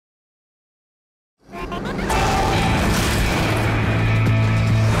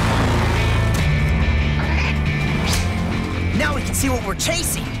we're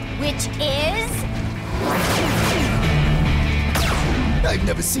chasing. Which is... I've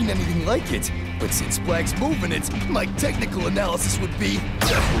never seen anything like it. But since Black's moving it, my technical analysis would be...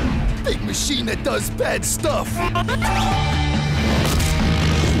 big machine that does bad stuff.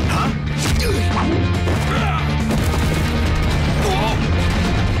 Huh?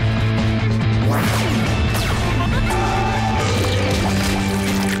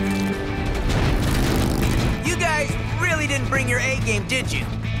 You guys really didn't bring your A game, did you?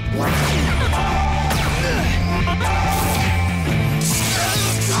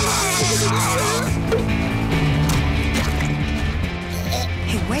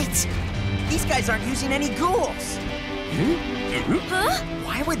 Hey, wait! These guys aren't using any ghouls! Huh?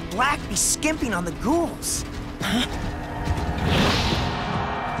 Why would Blakk be skimping on the ghouls?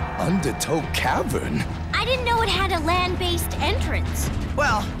 Undertow Cavern? I didn't know it had a land-based entrance.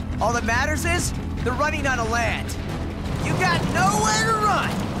 Well, all that matters is, they're running out of land. You got nowhere to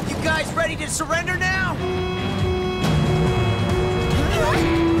run! You guys ready to surrender now?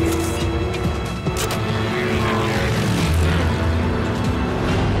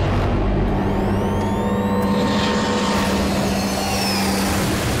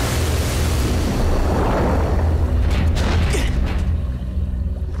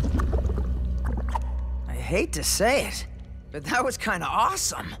 I hate to say it, but that was kind of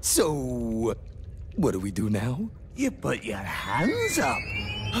awesome. So... what do we do now? You put your hands up,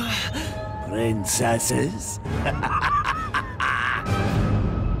 princesses.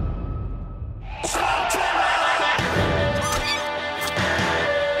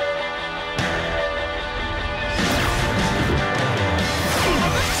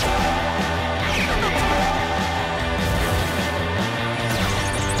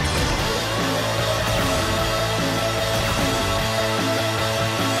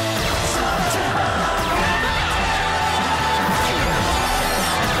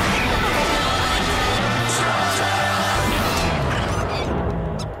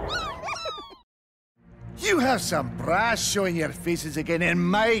 You have some brass showing your faces again in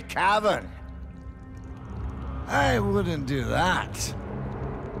my cavern. I wouldn't do that.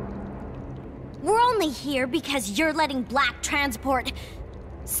 We're only here because you're letting Blakk transport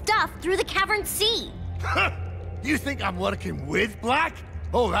stuff through the Cavern Sea. You think I'm working with Blakk?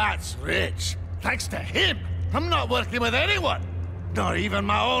 Oh, that's rich. Thanks to him, I'm not working with anyone. Not even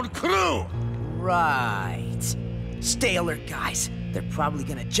my own crew. Right. Stay alert, guys. They're probably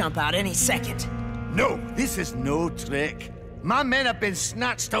gonna jump out any second. No, this is no trick. My men have been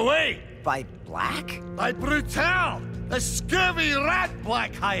snatched away. By Blakk? By Brutale, the scurvy rat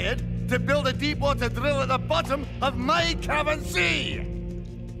Blakk hired to build a deep water drill at the bottom of my Cavern Sea.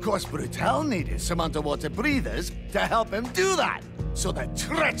 Of course, Brutale needed some underwater breathers to help him do that. So the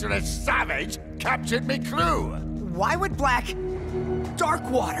treacherous savage captured me crew. Why would Blakk...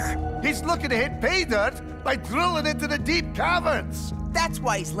 Darkwater? He's looking to hit pay dirt by drilling into the deep caverns. That's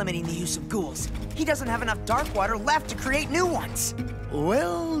why he's limiting the use of ghouls. He doesn't have enough Darkwater left to create new ones.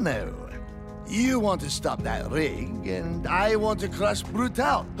 Well, no. You want to stop that rig, and I want to crush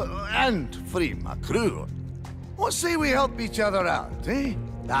Brutale, and free my crew. What say we help each other out, eh?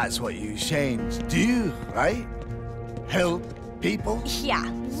 That's what you Shanes do, right? Help people?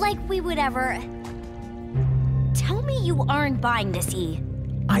 Yeah, like we would ever... Tell me you aren't buying this, E.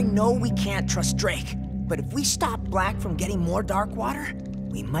 I know we can't trust Drake, but if we stop Blakk from getting more Darkwater,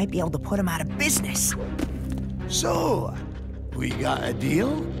 we might be able to put him out of business. So, we got a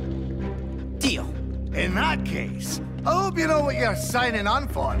deal? Deal. In that case, I hope you know what you're signing on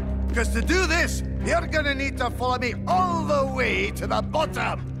for. Because to do this, you're gonna need to follow me all the way to the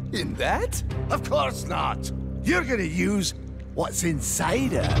bottom. In that? Of course not. You're gonna use what's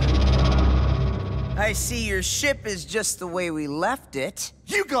inside her. I see your ship is just the way we left it.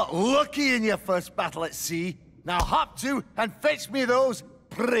 You got lucky in your first battle at sea. Now hop to and fetch me those,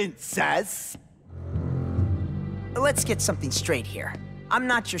 princess. Let's get something straight here. I'm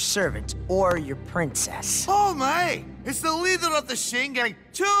not your servant or your princess. Oh my! It's the leader of the Shane getting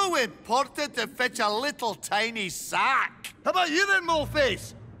too important to fetch a little tiny sack. How about you then,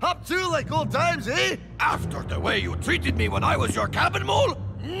 Moleface? Hop to like old times, eh? After the way you treated me when I was your cabin mole?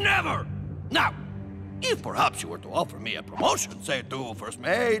 Never! Now, if perhaps you were to offer me a promotion, say to first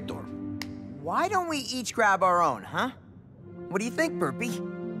mate, or... Why don't we each grab our own, huh? What do you think, Burpee?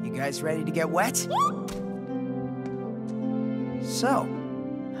 You guys ready to get wet? So,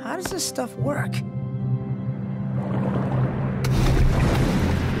 how does this stuff work?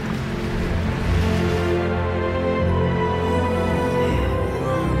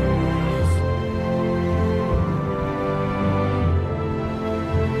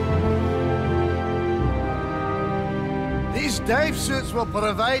 dive suits will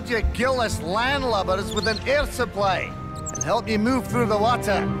provide you gillless landlubbers with an air supply and help you move through the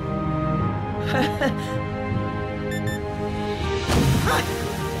water.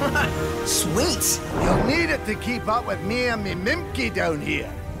 Sweet! You'll need it to keep up with me and me Mimky down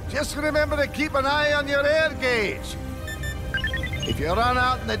here. Just remember to keep an eye on your air gauge. If you run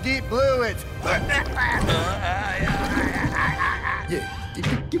out in the deep blue, it's... Yeah,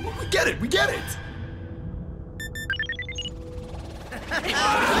 we get it, we get it!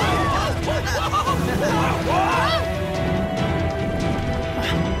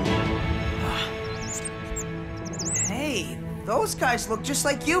 Hey, those guys look just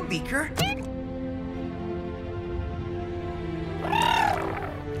like you, Beaker.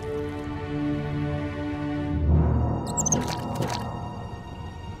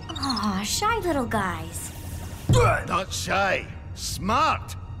 Aw, shy little guys. Not shy,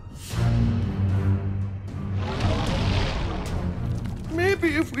 smart.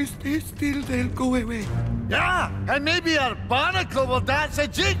 Maybe if we stay still, they'll go away. Yeah, and maybe our barnacle will dance a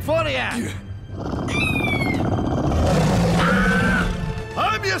jig for you.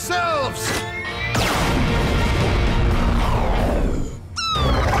 Arm yourselves!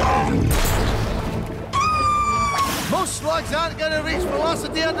 Most slugs aren't gonna reach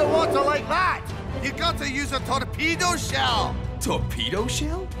velocity underwater like that. You got to use a torpedo shell. Torpedo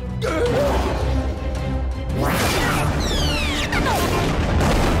shell?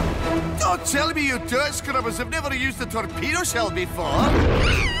 Don't tell me you dirt scrubbers have never used a torpedo shell before.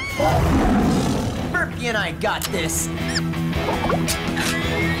 Burpee and I got this.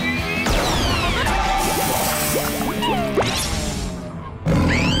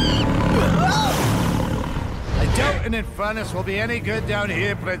 I doubt an Infernus will be any good down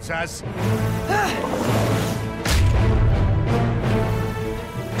here, Princess.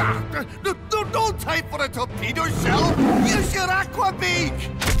 No time for a torpedo shell! Use your aqua beak!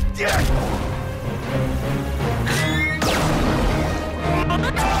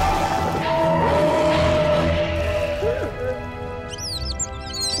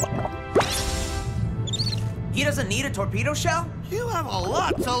 He doesn't need a torpedo shell? You have a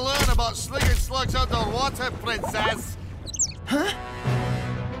lot to learn about slinging slugs underwater, Princess. Huh?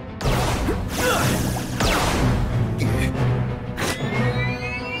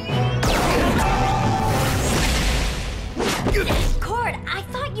 Cord, I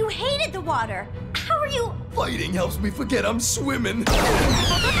thought you hated the water. How are you? Fighting helps me forget I'm swimming.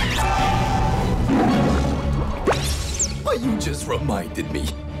 But you just reminded me.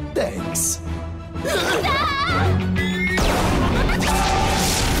 Thanks.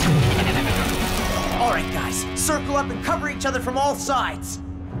 All right, guys, circle up and cover each other from all sides.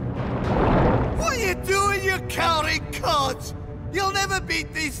 What are you doing, you cowering cods? You'll never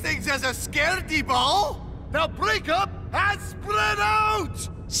beat these things as a scaredy ball. Now break up and spread out!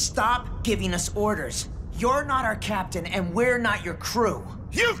 Stop giving us orders. You're not our captain, and we're not your crew.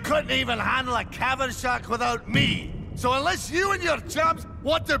 You couldn't even handle a cavern shack without me. So unless you and your chums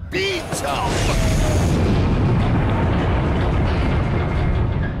want to be tough...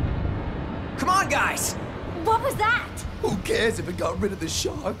 Come on, guys! What was that? Who cares if it got rid of the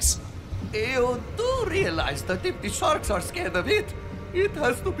sharks? You do realize that if the sharks are scared of it, it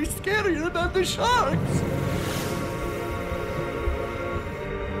has to be scarier than the sharks.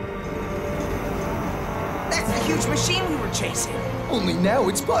 That's the huge machine we were chasing. Only now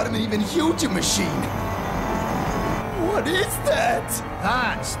it's part of an even huger machine. What is that?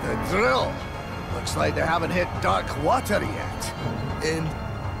 That's the drill. Looks like they haven't hit dark water yet. And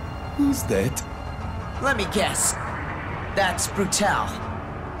who's that? Let me guess. That's Brutale.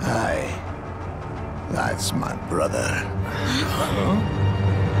 Aye. That's my brother.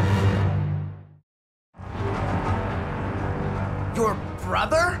 Your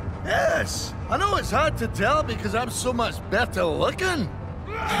brother? Yes. I know it's hard to tell because I'm so much better looking.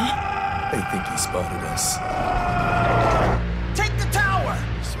 I think he spotted us. Take the tower!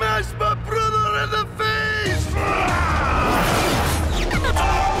 Smash my brother in the face!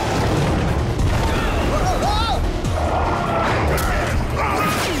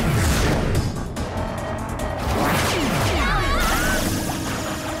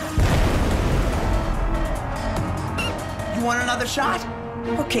 You want another shot?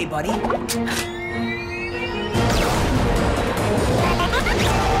 Okay, buddy.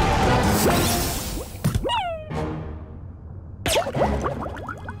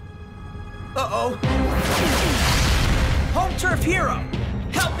 Uh-oh. Home turf hero,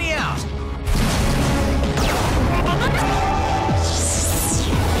 help me out.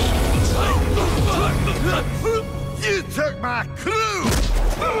 You took my crew!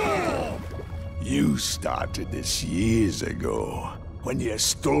 You started this years ago, when you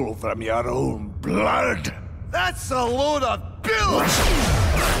stole from your own blood. That's a load of bilge!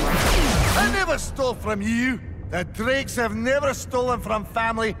 I never stole from you. The Drakes have never stolen from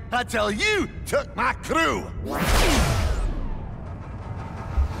family until you took my crew.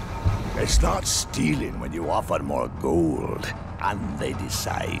 It's not stealing when you offer more gold, and they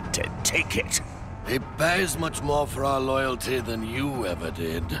decide to take it. He pays much more for our loyalty than you ever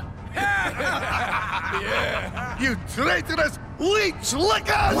did. Yeah. You traitorous leech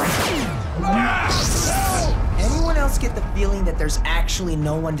lickers! Anyone else get the feeling that there's actually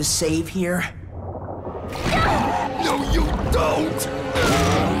no one to save here? No, you don't!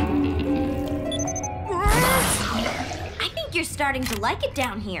 I think you're starting to like it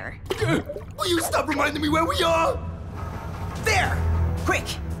down here. Will you stop reminding me where we are? There! Quick!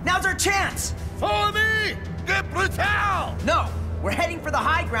 Now's our chance! Follow me! Get Brutale! No! We're heading for the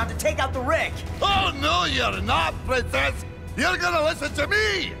high ground to take out the rig! Oh, no, you're not, Princess! You're gonna listen to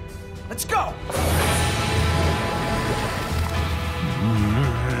me! Let's go!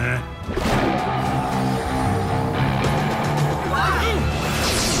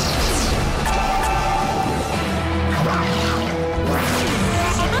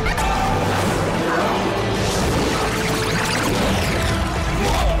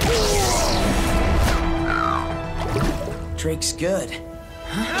 Drake's good.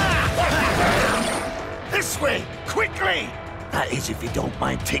 This way, quickly! That is if you don't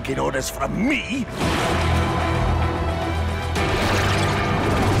mind taking orders from me.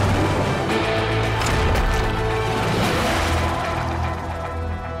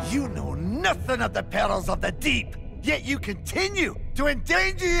 You know nothing of the perils of the deep, yet you continue to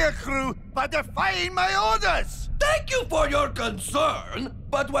endanger your crew by defying my orders! Thank you for your concern,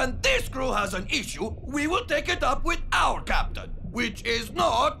 but when this crew has an issue, we will take it up with our captain, which is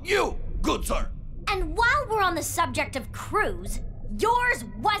not you, good sir. And while we're on the subject of crews, yours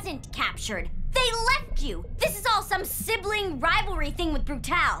wasn't captured. They left you. This is all some sibling rivalry thing with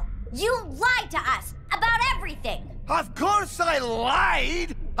Brutale. You lied to us about everything. Of course I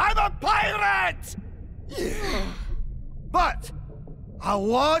lied! I'm a pirate! But I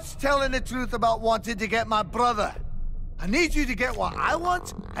was telling the truth about wanting to get my brother. I need you to get what I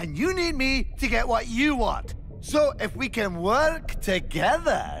want, and you need me to get what you want. So if we can work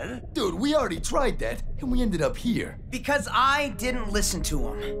together... Dude, we already tried that, and we ended up here. Because I didn't listen to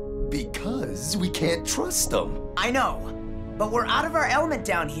him. Because we can't trust them. I know, but we're out of our element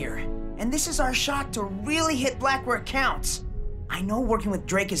down here. And this is our shot to really hit Blakk where it counts. I know working with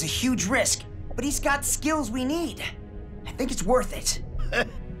Drake is a huge risk, but he's got skills we need. I think it's worth it.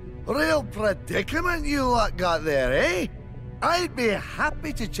 Real predicament you lot got there, eh? I'd be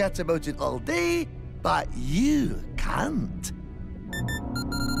happy to chat about it all day, but you can't.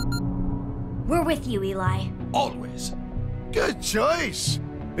 We're with you, Eli. Always. Good choice,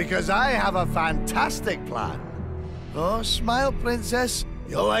 because I have a fantastic plan. Oh, smile, Princess.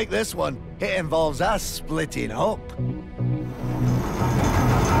 You'll like this one. It involves us splitting up.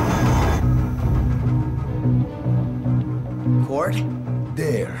 Cord?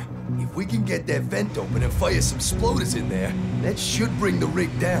 There. If we can get that vent open and fire some sploders in there, that should bring the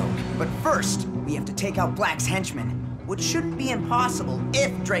rig down. But first, we have to take out Black's henchmen, which shouldn't be impossible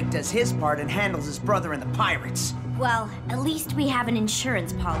if Drake does his part and handles his brother and the pirates. Well, at least we have an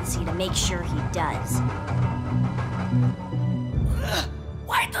insurance policy to make sure he does.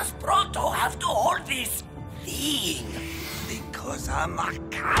 Why does Proto have to hold this thing? Because I'm a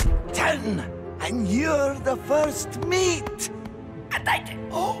captain, and you're the first mate. And I did.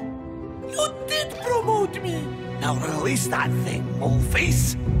 Oh, you did promote me. Now release that thing,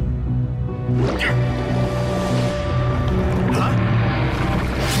 moleface. Huh?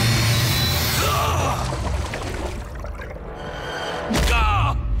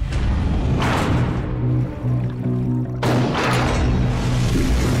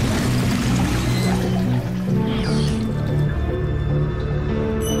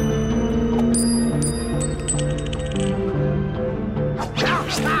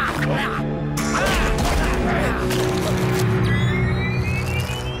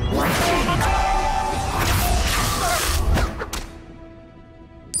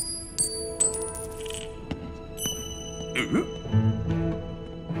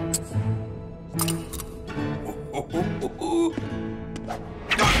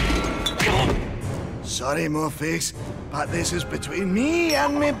 Sorry, Moleface, but this is between me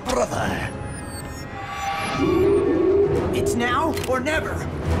and my brother. It's now or never.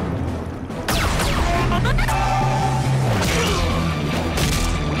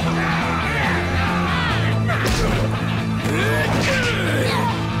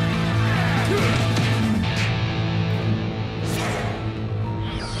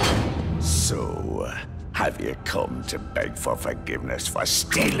 come to beg for forgiveness for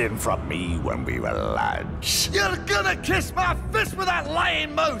stealing from me when we were lads. You're gonna kiss my fist with that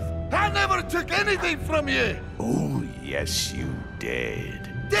lying mouth! I never took anything from you! Oh, yes you did.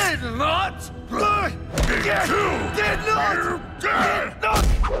 Did not! Did not! Did not!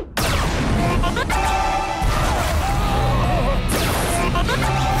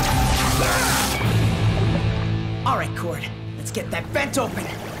 All right, Cord. Let's get that vent open.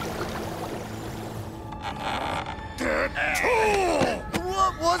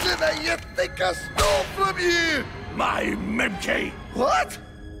 What was it that you think I stole from you? My Mimkey. What?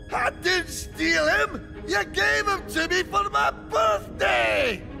 I didn't steal him. You gave him to me for my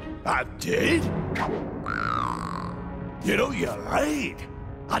birthday. I did? You know, you're right.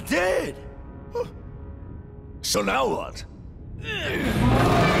 I did. So now what?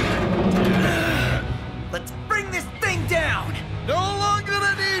 Let's bring this thing down. No longer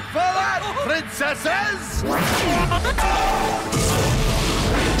a need for that, princesses!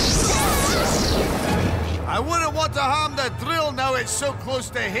 I wouldn't want to harm the drill now it's so close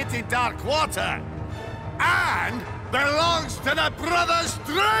to hitting dark water. And belongs to the brothers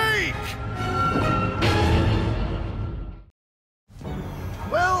Drake!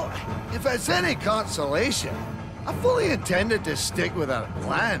 Well, if it's any consolation, I fully intended to stick with our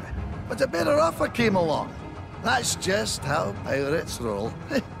plan, but a better offer came along. That's just how pirates roll.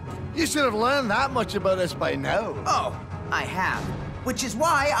 You should have learned that much about us by now. Oh, I have. Which is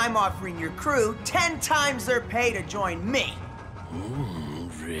why I'm offering your crew 10 times their pay to join me.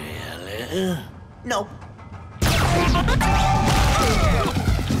 Really? Nope.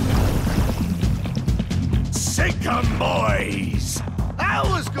 Sink 'em, boys! I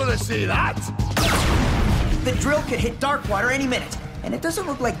was gonna say that! The drill could hit dark water any minute, and it doesn't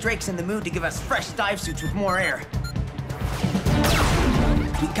look like Drake's in the mood to give us fresh dive suits with more air.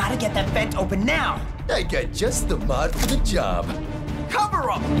 We gotta get that vent open now! I got just the mod for the job. Cover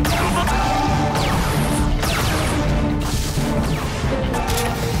up!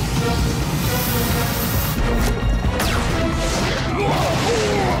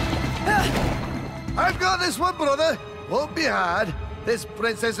 I've got this one, brother. Won't be hard. This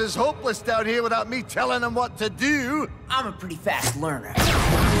princess is hopeless down here without me telling him what to do. I'm a pretty fast learner.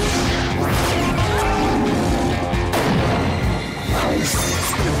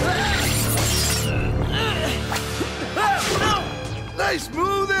 Nice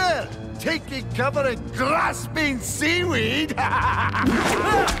move there! Taking cover and grasping seaweed!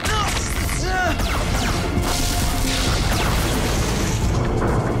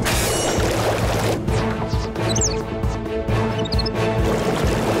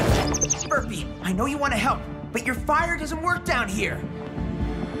 Burpee, I know you want to help, but your fire doesn't work down here.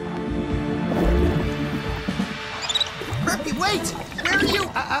 Burpee, wait! Where are you?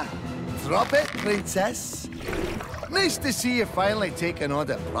 Drop it, princess. Nice to see you finally taking on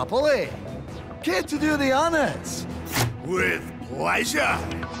it properly. Care to do the honors? With pleasure.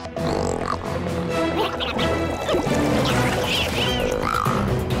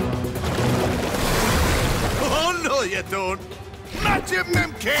 Oh, no, you don't. Not your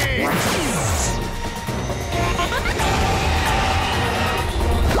Mimkey!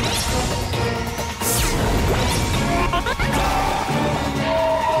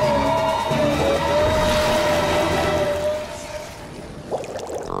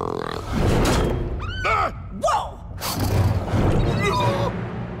 Whoa! No!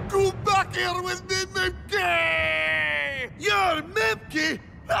 Go back here with me, Mimkey! Your Mimkey?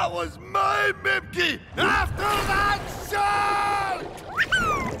 That was my Mimkey! After that shark!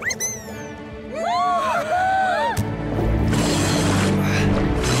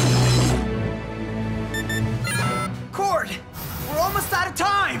 Cord, we're almost out of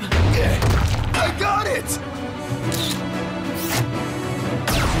time! I got it!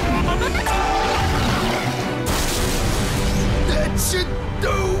 That should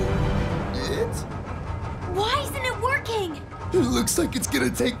do it. Why isn't it working? It looks like it's gonna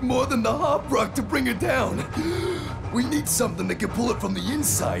take more than the hop rock to bring it down. We need something that can pull it from the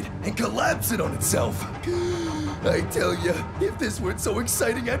inside and collapse it on itself. I tell you, if this weren't so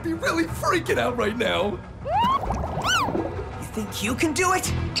exciting, I'd be really freaking out right now. You think you can do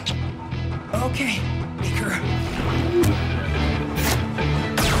it? Okay, Baker.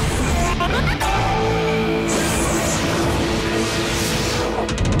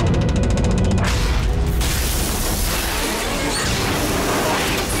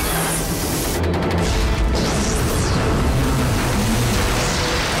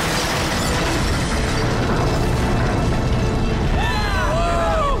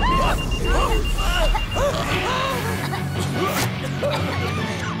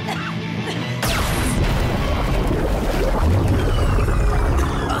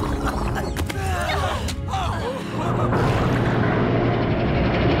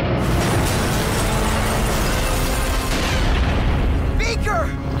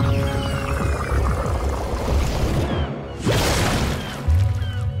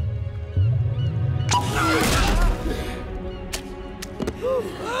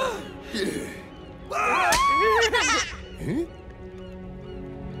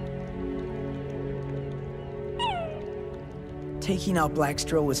 Taking out Black's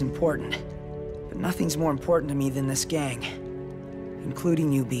drill was important, but nothing's more important to me than this gang.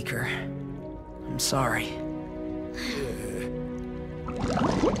 Including you, Beaker. I'm sorry.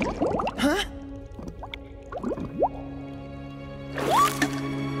 Huh?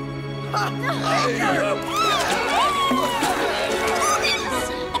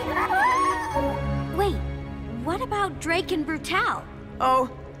 Wait, what about Drake and Brutale? Oh,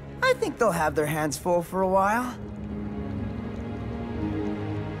 I think they'll have their hands full for a while.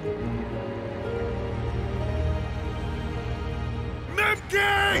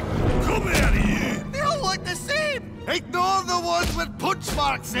 Memke! Come here, you! They all look the same! Ignore the ones with punch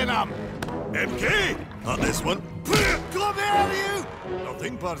marks in them! MK! Not this one. Come here, you!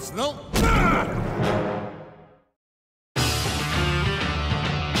 Nothing personal.